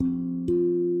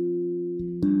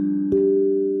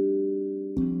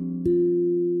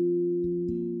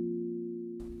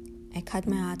cut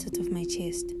my heart out of my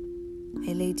chest.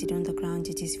 I laid it on the ground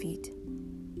at his feet.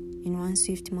 In one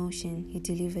swift motion, he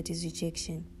delivered his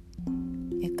rejection,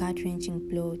 a gut-wrenching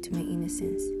blow to my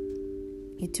innocence.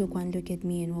 He took one look at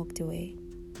me and walked away.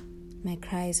 My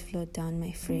cries flowed down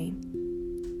my frame,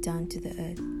 down to the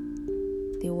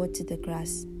earth. They watered the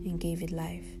grass and gave it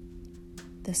life.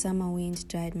 The summer wind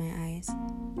dried my eyes,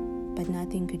 but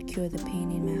nothing could cure the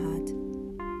pain in my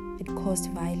heart. It coursed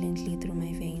violently through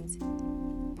my veins,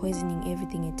 poisoning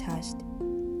everything it touched,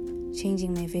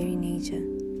 changing my very nature,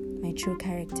 my true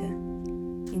character,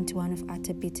 into one of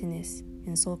utter bitterness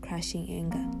and soul-crushing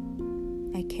anger.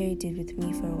 I carried it with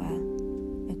me for a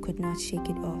while. I could not shake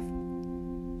it off.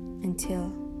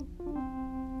 Until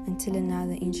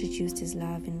another introduced his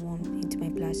love and warmth into my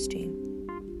bloodstream,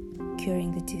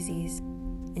 curing the disease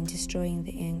and destroying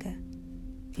the anger.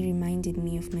 He reminded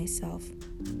me of myself,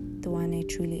 the one I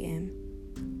truly am,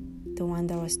 the one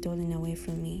that was stolen away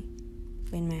from me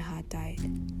when my heart died.